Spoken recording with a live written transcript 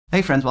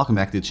Hey friends, welcome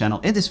back to the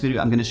channel. In this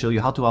video, I'm going to show you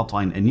how to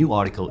outline a new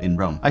article in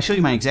Rome. I show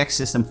you my exact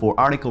system for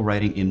article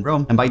writing in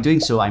Rome, and by doing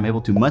so, I'm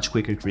able to much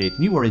quicker create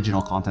new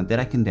original content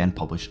that I can then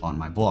publish on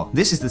my blog.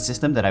 This is the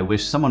system that I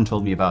wish someone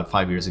told me about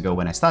 5 years ago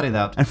when I started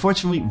out.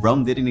 Unfortunately,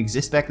 Rome didn't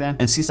exist back then,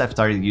 and since I've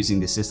started using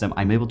this system,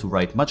 I'm able to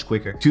write much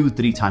quicker,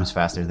 2-3 times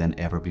faster than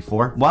ever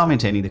before, while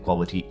maintaining the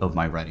quality of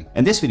my writing.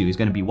 And this video is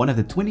going to be one of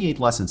the 28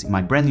 lessons in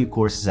my brand new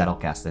course,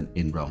 Zettelkasten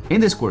in Rome. In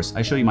this course,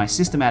 I show you my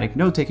systematic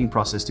note-taking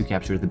process to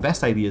capture the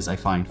best ideas I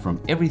find from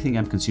everything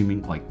I'm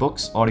consuming, like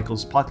books,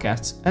 articles,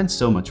 podcasts, and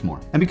so much more.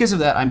 And because of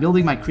that, I'm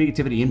building my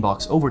creativity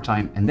inbox over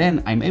time, and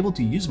then I'm able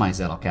to use my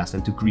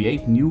zettelkasten to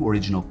create new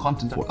original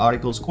content for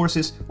articles,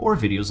 courses, or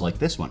videos like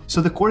this one. So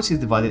the course is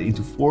divided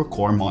into 4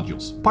 core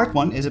modules. Part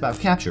 1 is about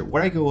capture,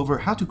 where I go over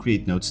how to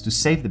create notes to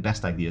save the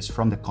best ideas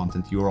from the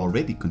content you're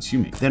already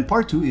consuming. Then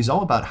part 2 is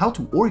all about how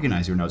to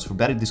organize your notes for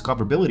better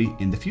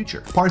discoverability in the future.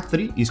 Part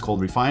 3 is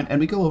called refine, and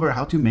we go over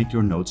how to make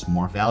your notes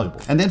more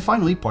valuable. And then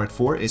finally, part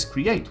 4 is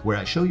create, where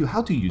I show you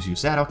how to use your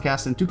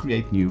zettelkasten to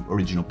create new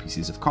original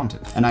pieces of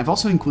content. And I've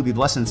also included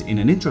lessons in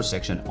an intro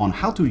section on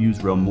how to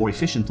use Rome more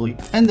efficiently,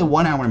 and the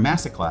 1-hour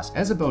masterclass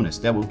as a bonus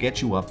that will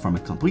get you up from a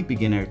complete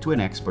beginner to an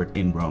expert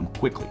in Rome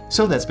quickly.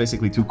 So that's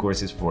basically 2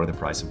 courses for the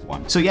price of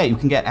 1. So yeah, you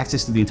can get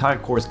access to the entire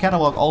course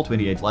catalog, all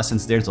 28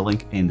 lessons. There's a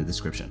link in the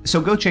description.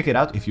 So go check it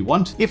out if you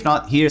want. If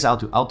not, here's how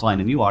to outline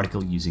a new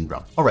article using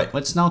Rome. All right,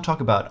 let's now talk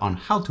about on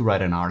how to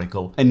write an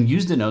article and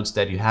use the notes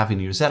that you have in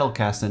your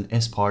zettelkasten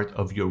as part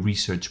of your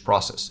research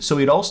process. So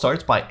it all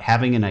starts by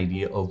having an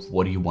idea of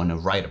what do you want to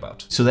write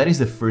about. So that is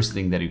the first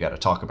thing that you got to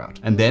talk about.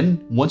 And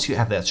then once you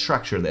have that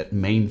structure, that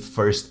main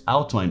first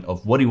outline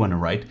of what you want to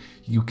write,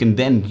 you can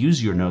then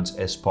use your notes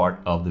as part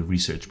of the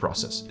research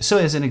process. So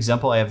as an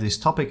example, I have this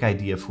topic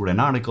idea for an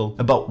article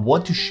about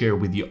what to share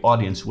with your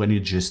audience when you're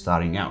just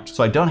starting out.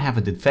 So I don't have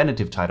a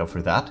definitive title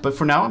for that, but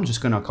for now, I'm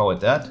just going to call it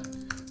that.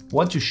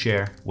 What to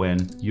share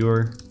when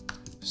you're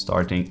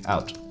starting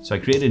out. So I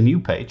create a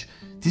new page.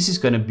 This is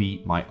going to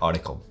be my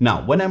article.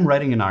 Now, when I'm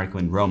writing an article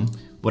in Rome,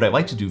 what I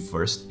like to do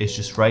first is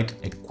just write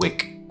a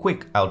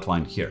quick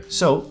outline here.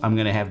 So I'm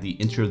going to have the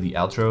intro, the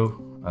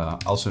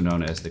outro, also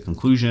known as the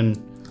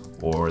conclusion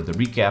or the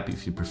recap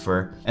if you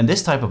prefer. And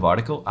this type of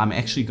article, I'm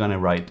actually going to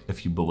write a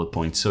few bullet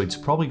points. So it's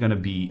probably going to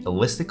be a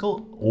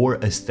listicle or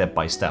a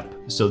step-by-step.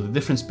 So the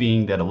difference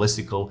being that a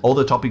listicle, all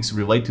the topics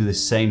relate to the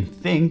same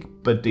thing,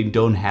 but they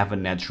don't have a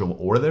natural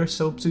order,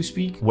 so to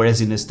speak.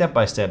 Whereas in a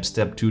step-by-step,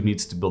 step 2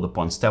 needs to build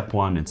upon step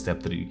 1, and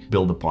step 3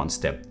 build upon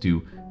step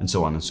 2, and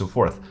so on and so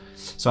forth.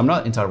 So I'm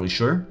not entirely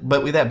sure,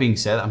 but with that being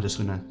said, I'm just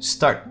gonna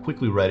start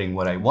quickly writing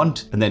what I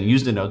want and then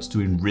use the notes to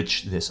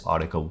enrich this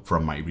article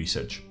from my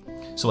research.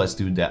 So let's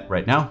do that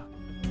right now.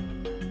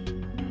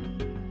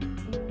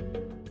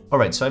 All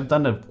right, so I've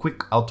done a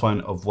quick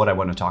outline of what I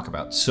want to talk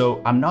about.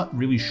 So I'm not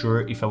really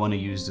sure if I want to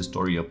use the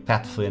story of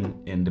Pat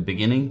Flynn in the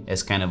beginning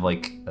as kind of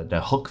like the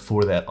hook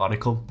for that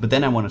article. But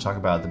then I want to talk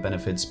about the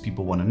benefits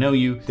people want to know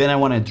you. Then I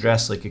want to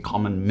address like a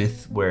common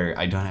myth where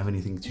I don't have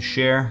anything to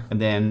share.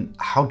 And then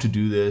how to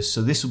do this.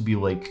 So this would be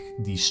like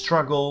the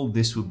struggle.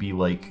 This would be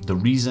like the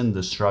reason,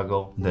 the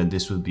struggle. Then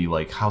this would be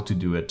like how to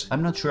do it.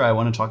 I'm not sure I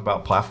want to talk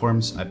about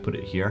platforms. I put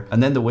it here.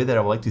 And then the way that I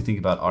would like to think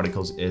about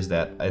articles is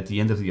that at the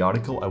end of the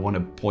article, I want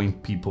to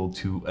point people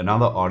to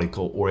another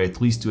article, or at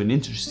least to an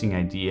interesting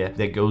idea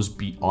that goes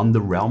beyond the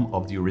realm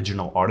of the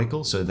original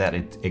article so that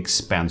it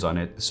expands on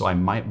it. So I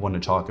might want to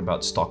talk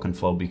about stock and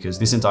flow because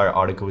this entire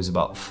article is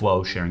about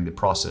flow, sharing the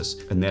process.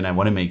 And then I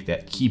want to make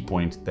that key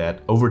point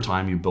that over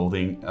time you're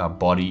building a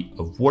body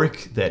of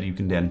work that you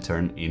can then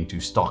turn into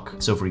stock.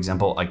 So for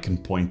example, I can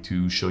point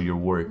to show your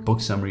work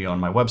book summary on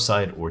my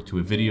website or to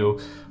a video,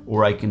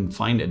 or I can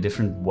find a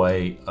different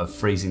way of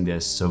phrasing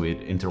this so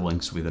it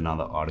interlinks with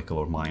another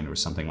article of mine or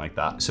something like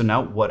that. So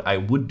now what I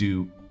would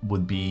do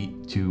would be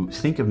to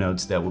think of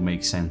notes that would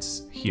make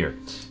sense here.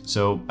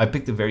 So I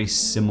picked a very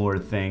similar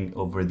thing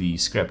over the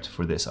script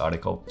for this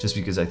article, just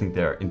because I think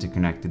they're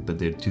interconnected, but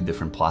they're 2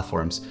 different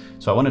platforms.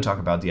 So I want to talk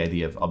about the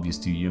idea of obvious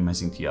to you,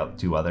 amazing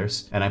to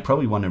others. And I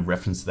probably want to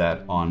reference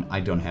that on I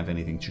don't have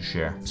anything to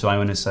share. So I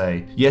want to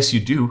say, yes, you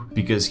do,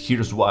 because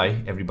here's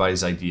why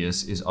everybody's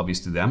ideas is obvious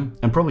to them.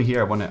 And probably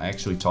here I want to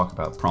actually talk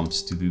about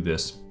prompts to do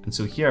this. And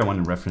so here I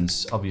want to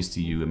reference obvious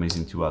to you,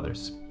 amazing to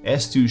others.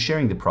 As to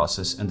sharing the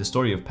process and the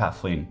story of Pat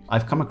Flynn,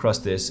 I've come across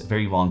this a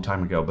very long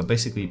time ago, but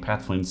basically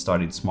Pat Flynn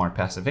started Smart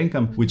Passive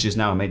Income, which is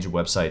now a major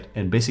website.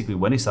 And basically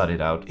when he started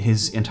out,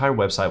 his entire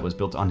website was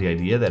built on the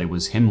idea that it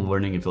was him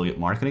learning affiliate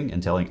marketing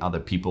and telling other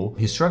people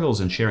his struggles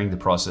and sharing the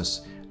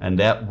process. And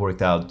that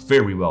worked out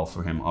very well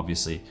for him,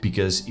 obviously,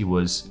 because he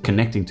was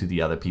connecting to the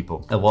other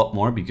people a lot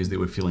more because they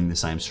were feeling the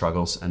same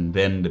struggles. And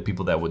then the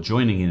people that were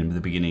joining him in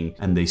the beginning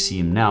and they see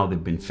him now,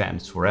 they've been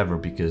fans forever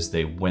because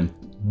they went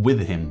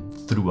with him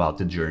throughout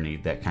the journey,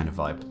 that kind of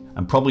vibe.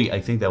 And probably I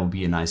think that would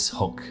be a nice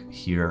hook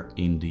here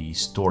in the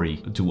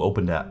story to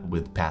open that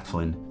with Pat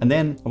Flynn. And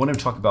then I want to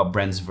talk about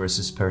brands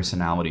versus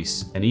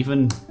personalities, and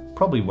even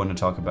probably want to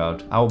talk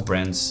about how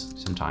brands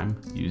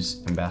sometimes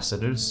use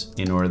ambassadors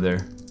in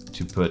order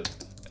to put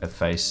a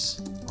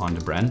face on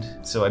the brand.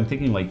 So I'm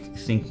thinking like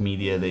Think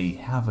Media, they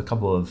have a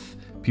couple of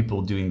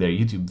people doing their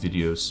YouTube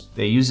videos.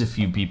 They use a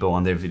few people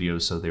on their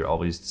videos, so they're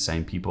always the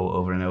same people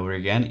over and over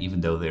again.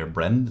 Even though they're a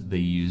brand, they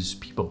use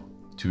people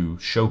to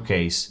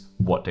showcase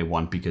what they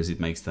want because it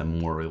makes them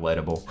more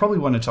relatable. Probably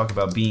want to talk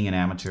about being an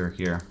amateur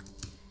here,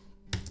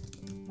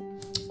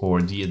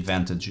 or the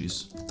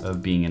advantages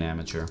of being an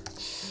amateur.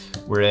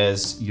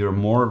 Whereas you're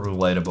more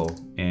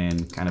relatable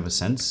in kind of a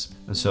sense.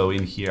 So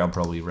in here, I'll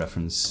probably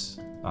reference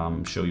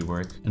show your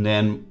work. And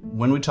then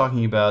when we're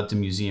talking about the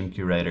museum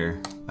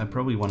curator, I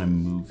probably want to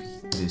move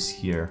this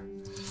here.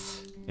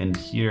 And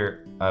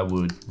here I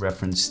would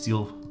reference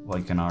Steal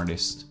Like an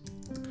Artist,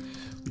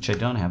 which I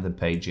don't have the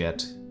page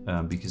yet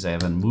because I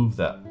haven't moved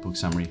that book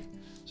summary.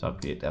 So I'll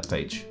create that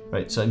page.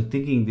 Right, so I'm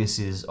thinking this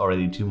is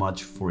already too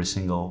much for a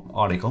single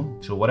article.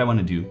 So what I want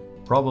to do,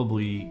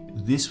 probably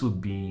this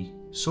would be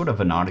sort of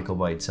an article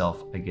by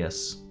itself, I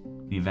guess.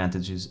 The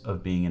advantages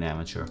of being an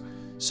amateur.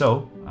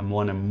 So I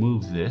want to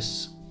move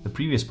this. The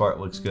previous part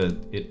looks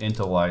good. It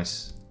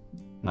interlies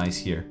nice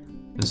here.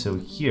 And so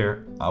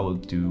here I will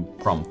do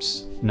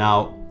prompts.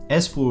 Now,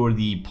 as for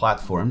the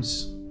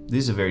platforms,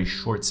 this is a very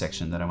short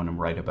section that I want to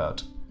write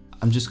about.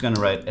 I'm just going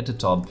to write at the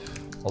top,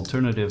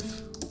 alternative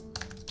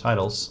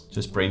titles,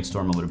 just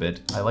brainstorm a little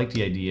bit. I like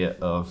the idea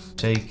of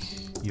take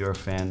your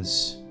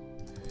fans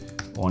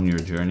on your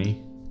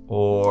journey,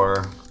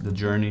 or the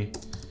journey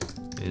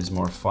is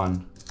more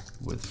fun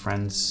with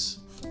friends.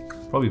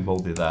 Probably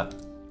boldly that.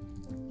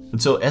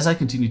 And so as I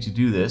continue to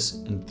do this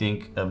and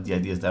think of the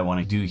ideas that I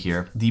want to do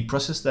here, the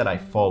process that I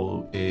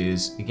follow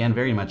is, again,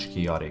 very much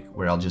chaotic,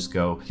 where I'll just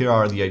go, here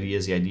are the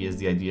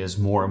ideas,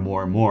 more and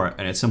more and more.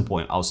 And at some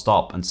point I'll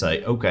stop and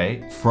say,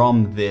 okay,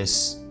 from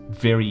this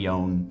very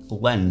own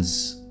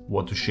lens,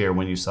 what to share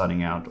when you're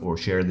starting out or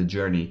share the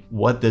journey,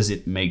 what does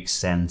it make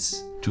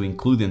sense to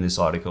include in this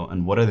article,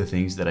 and what are the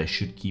things that I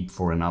should keep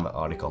for another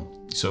article?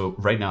 So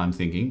right now I'm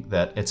thinking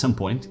that at some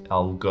point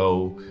I'll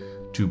go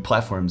to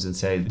platforms and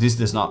say, this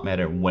does not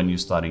matter when you're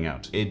starting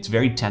out. It's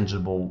very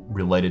tangible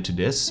related to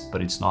this,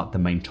 but it's not the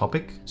main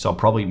topic. So I'll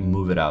probably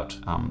move it out.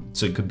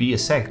 So it could be a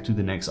sec to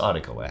the next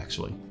article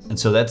actually. And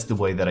so that's the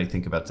way that I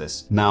think about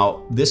this.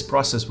 Now, this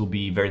process will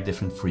be very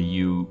different for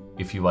you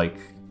if you like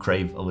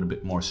crave a little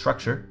bit more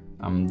structure.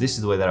 This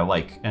is the way that I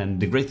like. And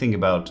the great thing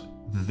about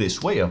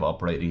this way of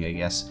operating, I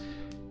guess,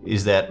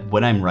 is that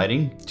when I'm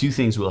writing, two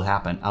things will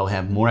happen. I'll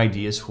have more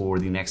ideas for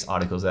the next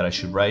articles that I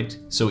should write.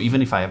 So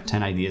even if I have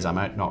 10 ideas, I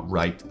might not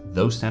write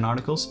those 10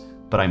 articles,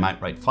 but I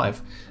might write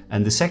 5.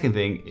 And the second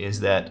thing is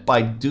that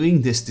by doing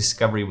this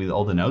discovery with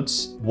all the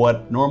notes,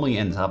 what normally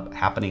ends up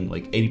happening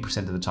like 80%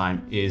 of the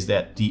time is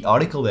that the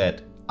article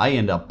that I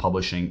end up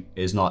publishing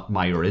is not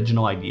my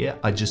original idea.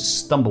 I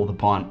just stumbled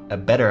upon a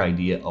better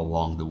idea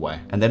along the way.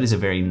 And that is a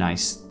very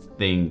nice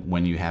thing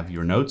when you have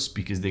your notes,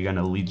 because they're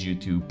gonna lead you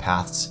to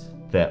paths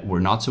that were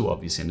not so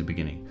obvious in the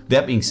beginning.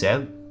 That being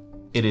said,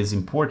 it is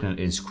important,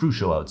 it is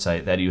crucial, I would say,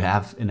 that you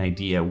have an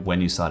idea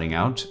when you're starting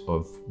out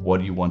of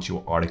what you want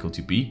your article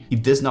to be.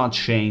 It does not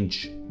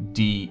change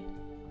the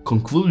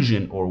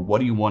conclusion or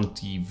what you want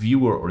the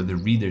viewer or the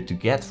reader to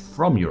get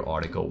from your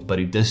article, but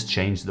it does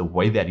change the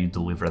way that you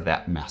deliver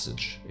that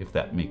message, if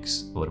that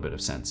makes a little bit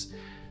of sense.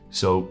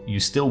 So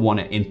you still want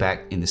to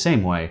impact in the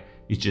same way,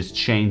 you just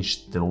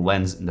change the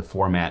lens and the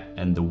format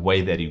and the way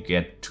that you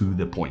get to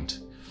the point.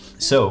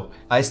 So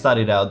I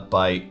started out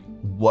by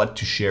what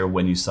to share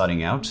when you're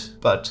starting out,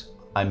 but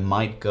I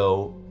might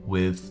go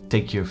with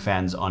take your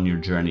fans on your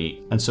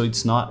journey. And so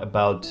it's not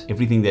about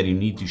everything that you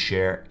need to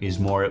share, is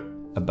more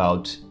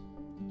about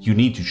you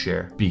need to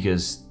share,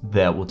 because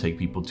that will take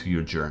people to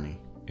your journey,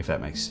 if that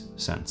makes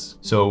sense.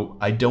 So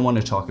I don't want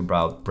to talk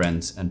about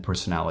brands and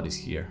personalities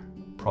here.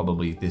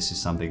 Probably this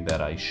is something that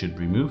I should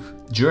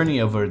remove.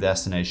 Journey over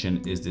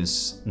destination is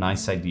this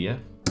nice idea,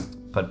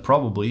 but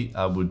probably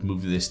I would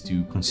move this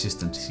to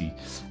consistency.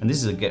 And this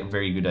is a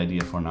very good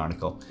idea for an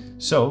article.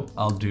 So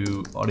I'll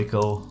do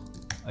article,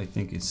 I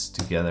think it's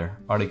together,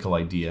 article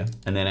idea.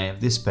 And then I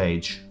have this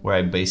page where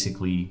I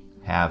basically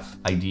have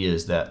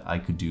ideas that I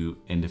could do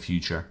in the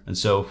future. And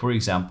so, for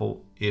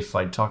example, if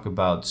I talk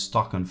about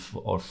stock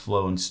or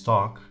flow and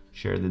stock,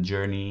 share the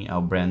journey, how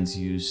brands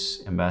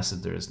use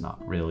ambassadors, not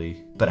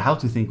really. But how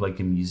to think like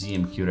a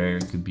museum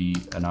curator could be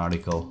an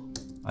article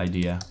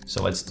idea.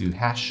 So let's do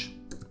hash.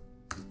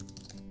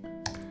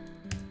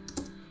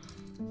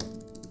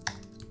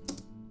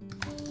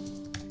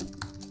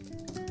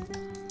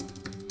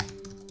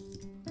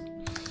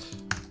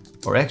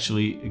 Or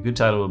actually, a good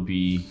title would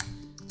be,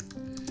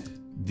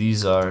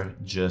 these are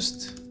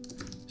just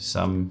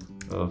some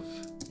of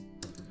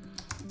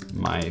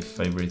my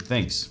favorite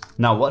things.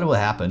 Now, what will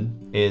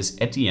happen is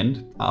at the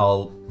end,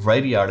 I'll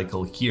write the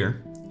article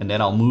here, and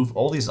then I'll move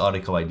all these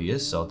article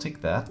ideas. So I'll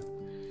take that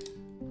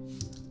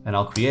and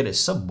I'll create a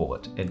sub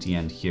bullet at the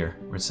end here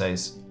where it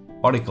says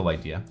article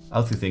idea,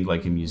 how to think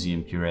like a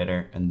museum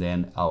curator. And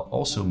then I'll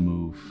also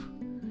move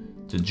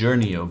the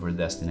journey over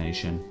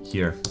destination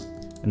here.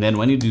 And then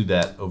when you do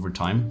that over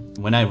time,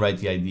 when I write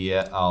the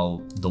idea, I'll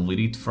delete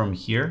it from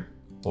here,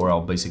 or I'll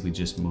basically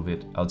just move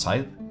it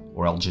outside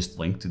or I'll just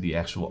link to the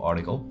actual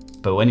article.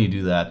 But when you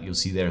do that, you'll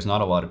see there's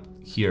not a lot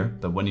here,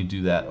 but when you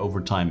do that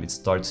over time, it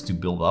starts to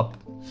build up.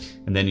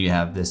 And then you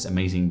have this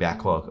amazing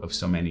backlog of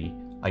so many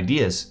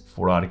ideas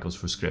for articles,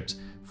 for scripts,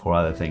 for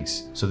other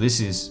things. So this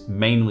is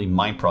mainly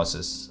my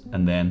process,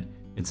 and then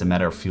it's a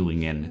matter of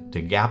filling in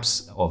the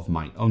gaps of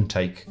my own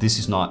take. This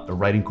is not a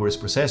writing course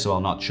per se, so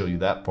I'll not show you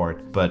that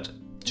part, but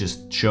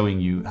just showing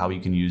you how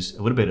you can use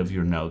a little bit of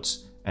your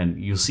notes.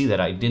 And you'll see that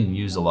I didn't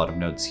use a lot of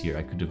notes here.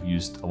 I could have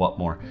used a lot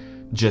more,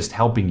 just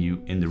helping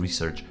you in the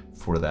research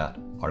for that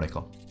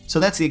article. So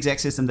that's the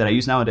exact system that I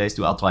use nowadays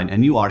to outline a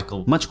new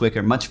article much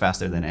quicker, much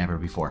faster than ever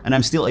before. And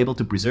I'm still able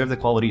to preserve the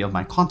quality of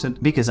my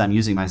content because I'm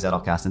using my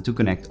zettelkasten to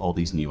connect all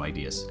these new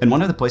ideas. And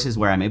one of the places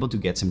where I'm able to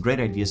get some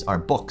great ideas are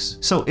books.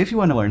 So if you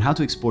want to learn how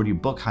to export your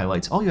book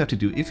highlights, all you have to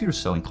do, if you're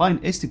so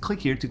inclined, is to click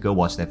here to go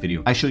watch that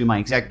video. I show you my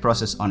exact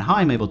process on how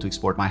I'm able to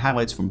export my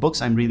highlights from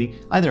books I'm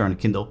reading, either on a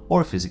Kindle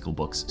or physical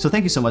books. So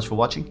thank you so much for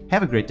watching.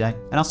 Have a great day,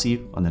 and I'll see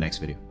you on the next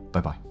video.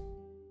 Bye-bye.